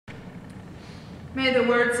May the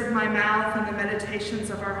words of my mouth and the meditations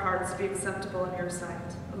of our hearts be acceptable in your sight,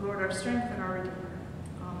 O Lord, our strength and our Redeemer.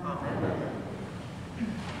 Amen.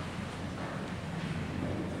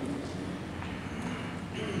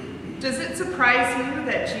 Does it surprise you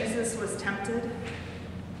that Jesus was tempted?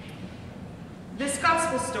 This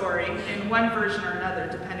gospel story, in one version or another,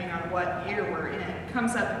 depending on what year we're in,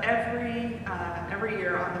 comes up every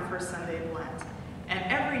year on the first Sunday of Lent. And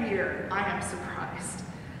every year I am surprised.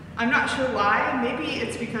 I'm not sure why. Maybe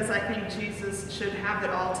it's because I think Jesus should have it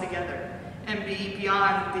all together and be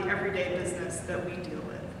beyond the everyday business that we deal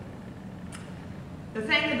with. The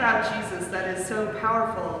thing about Jesus that is so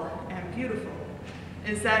powerful and beautiful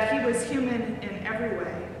is that he was human in every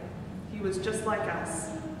way. He was just like us.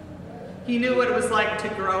 He knew what it was like to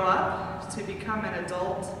grow up, to become an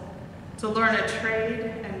adult, to learn a trade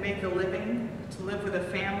and make a living, to live with a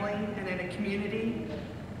family and in a community.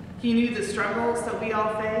 He knew the struggles that we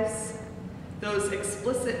all face, those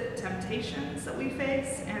explicit temptations that we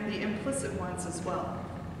face, and the implicit ones as well.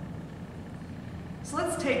 So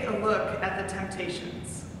let's take a look at the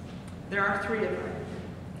temptations. There are 3 of them.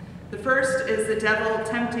 The first is the devil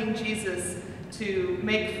tempting Jesus to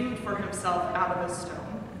make food for himself out of a stone.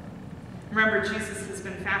 Remember, Jesus has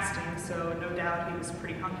been fasting, so no doubt he was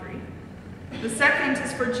pretty hungry. The second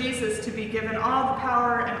is for Jesus to be given all the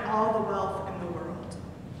power and all the wealth in the world.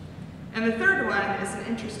 And the third one is an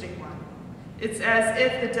interesting one. It's as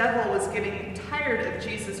if the devil was getting tired of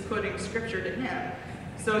Jesus quoting scripture to him,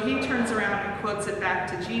 so he turns around and quotes it back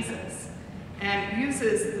to Jesus and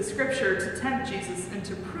uses the scripture to tempt Jesus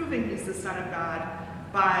into proving he's the Son of God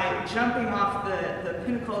by jumping off the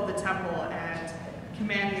pinnacle of the temple and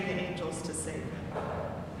commanding the angels to save him.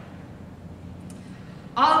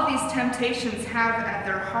 All of these temptations have at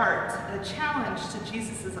their heart a challenge to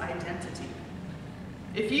Jesus' identity.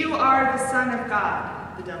 If you are the Son of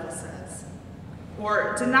God, the devil says,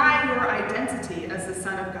 or deny your identity as the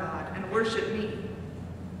Son of God and worship me.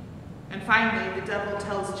 And finally, the devil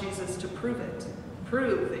tells Jesus to prove it.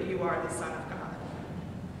 Prove that you are the Son of God.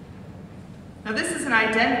 Now, this is an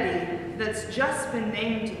identity that's just been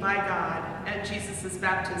named by God at Jesus'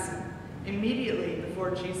 baptism, immediately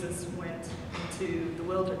before Jesus went into the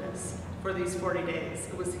wilderness for these 40 days.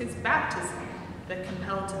 It was his baptism that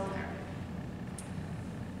compelled him there.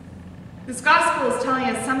 This gospel is telling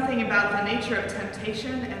us something about the nature of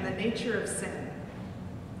temptation and the nature of sin.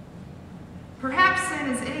 Perhaps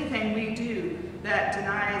sin is anything we do that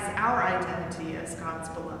denies our identity as God's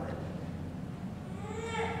beloved.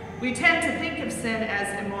 We tend to think of sin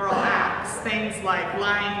as immoral acts, things like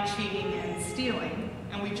lying, cheating, and stealing,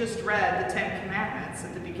 and we just read the 10 Commandments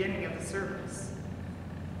at the beginning of the service.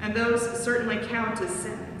 And those certainly count as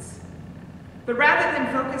sins. But rather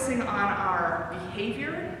than focusing on our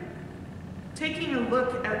behavior, taking a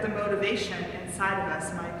look at the motivation inside of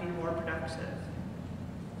us might be more productive.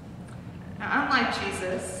 Now, unlike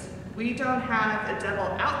Jesus, we don't have a devil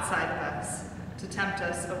outside of us to tempt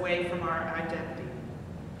us away from our identity.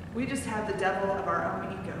 We just have the devil of our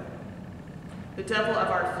own ego, the devil of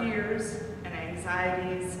our fears and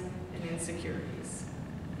anxieties and insecurities.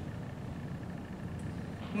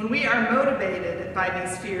 When we are motivated by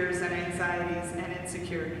these fears and anxieties and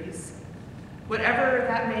insecurities, whatever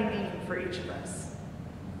that may mean for each of us,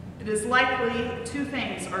 it is likely 2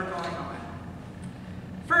 things are going on.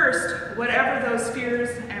 First, whatever those fears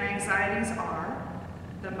and anxieties are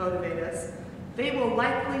that motivate us, they will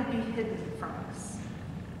likely be hidden from us.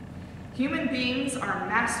 Human beings are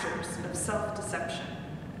masters of self-deception,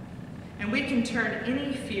 and we can turn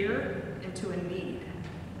any fear into a need,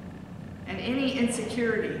 and any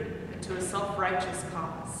insecurity into a self-righteous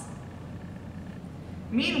cause.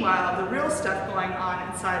 Meanwhile, the real stuff going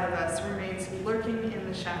on inside of us remains lurking in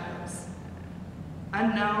the shadows,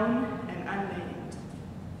 unknown and unnamed.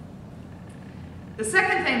 The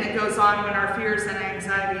second thing that goes on when our fears and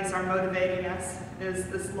anxieties are motivating us is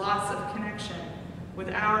this loss of connection with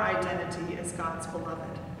our identity as God's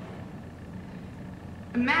beloved.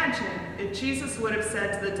 Imagine if Jesus would have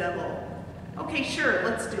said to the devil, "Okay, sure,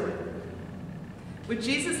 let's do it." Would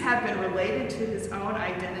Jesus have been related to his own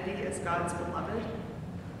identity as God's beloved?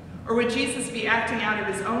 Or would Jesus be acting out of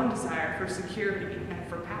his own desire for security and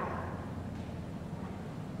for power?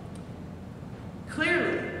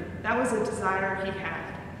 Clearly, that was a desire he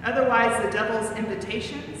had. Otherwise, the devil's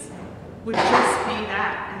invitations would just be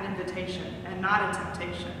that, an invitation, and not a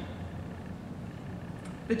temptation.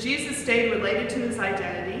 But Jesus stayed related to his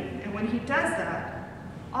identity, and when he does that,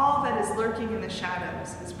 all that is lurking in the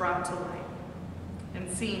shadows is brought to light and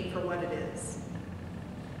seen for what it is.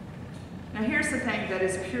 Now here's the thing that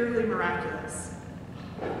is purely miraculous.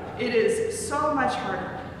 It is so much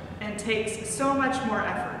harder and takes so much more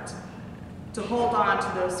effort to hold on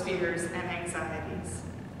to those fears and anxieties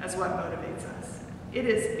as what motivates us. It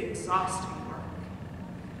is exhausting work,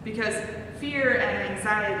 because fear and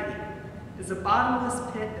anxiety is a bottomless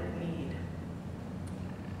pit of need.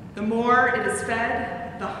 The more it is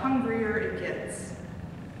fed, the hungrier it gets.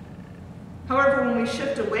 However, when we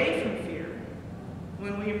shift away from fear,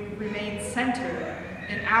 when we remain centered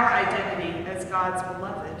in our identity as God's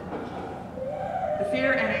beloved, the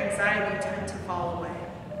fear and anxiety tend to fall away.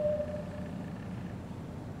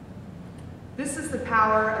 This is the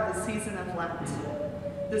power of the season of Lent.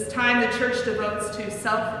 This time the church devotes to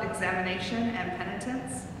self-examination and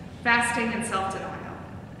penitence, fasting and self-denial.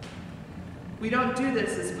 We don't do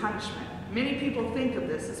this as punishment. Many people think of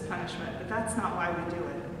this as punishment, but that's not why we do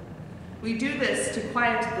it. We do this to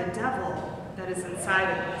quiet the devil that is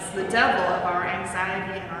inside of us, the devil of our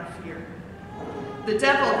anxiety and our fear. The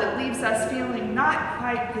devil that leaves us feeling not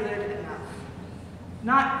quite good enough,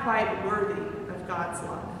 not quite worthy of God's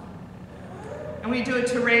love. And we do it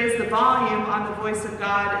to raise the volume on the voice of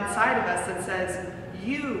God inside of us that says,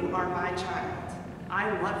 "You are my child. I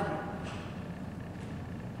love you."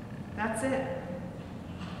 That's it.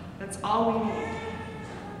 That's all we need.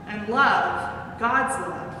 And love, God's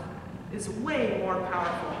love, is way more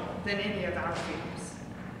powerful than any of our fears.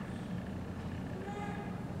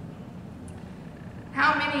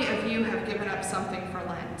 How many of you have given up something for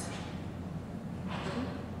Lent?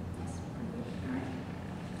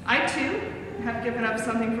 I too have given up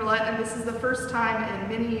something for Lent, and this is the first time in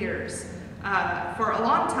many years. For a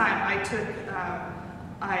long time, I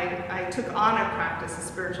took on a practice, a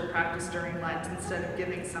spiritual practice during Lent instead of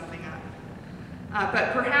giving something up.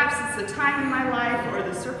 But perhaps it's the time in my life or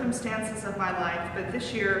the circumstances of my life, but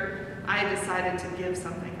this year I decided to give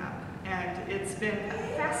something up, and it's been a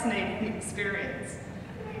fascinating experience.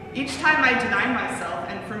 Each time I deny myself,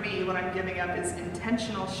 and for me, what I'm giving up is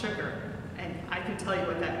intentional sugar. And I can tell you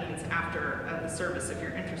what that means after the service if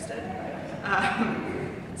you're interested.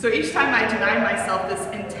 So each time I deny myself this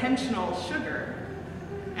intentional sugar,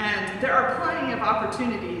 and there are plenty of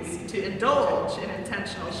opportunities to indulge in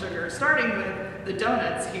intentional sugar, starting with the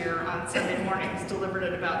donuts here on Sunday mornings, delivered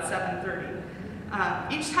at about 7:30.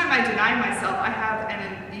 Each time I deny myself, I have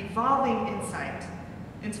an evolving insight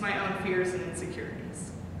into my own fears and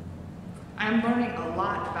insecurities. I'm learning a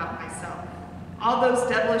lot about myself. All those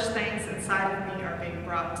devilish things inside of me are being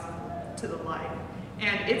brought to the light,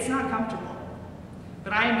 and it's not comfortable.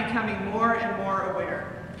 But I am becoming more and more aware,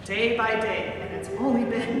 day by day, and it's only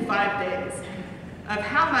been 5 days, of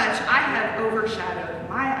how much I have overshadowed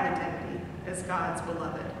my identity as God's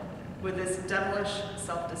beloved with this devilish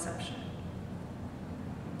self-deception.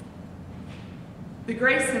 The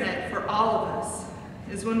grace in it for all of us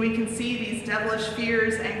is when we can see these devilish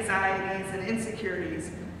fears, anxieties, and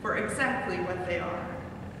insecurities for exactly what they are.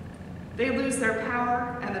 They lose their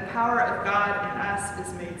power, and the power of God in us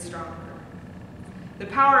is made stronger. The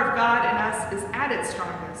power of God in us is at its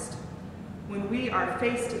strongest when we are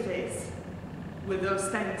face to face with those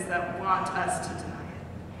things that want us to deny it.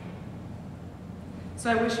 So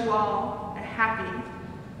I wish you all a happy,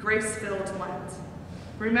 grace-filled Lent.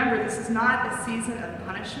 Remember, this is not a season of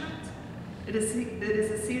punishment. It is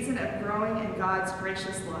a season of growing in God's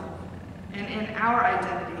gracious love and in our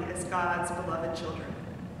identity as God's beloved children.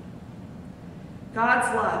 God's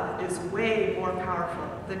love is way more powerful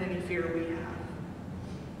than any fear we have.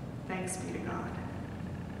 Thanks be to God.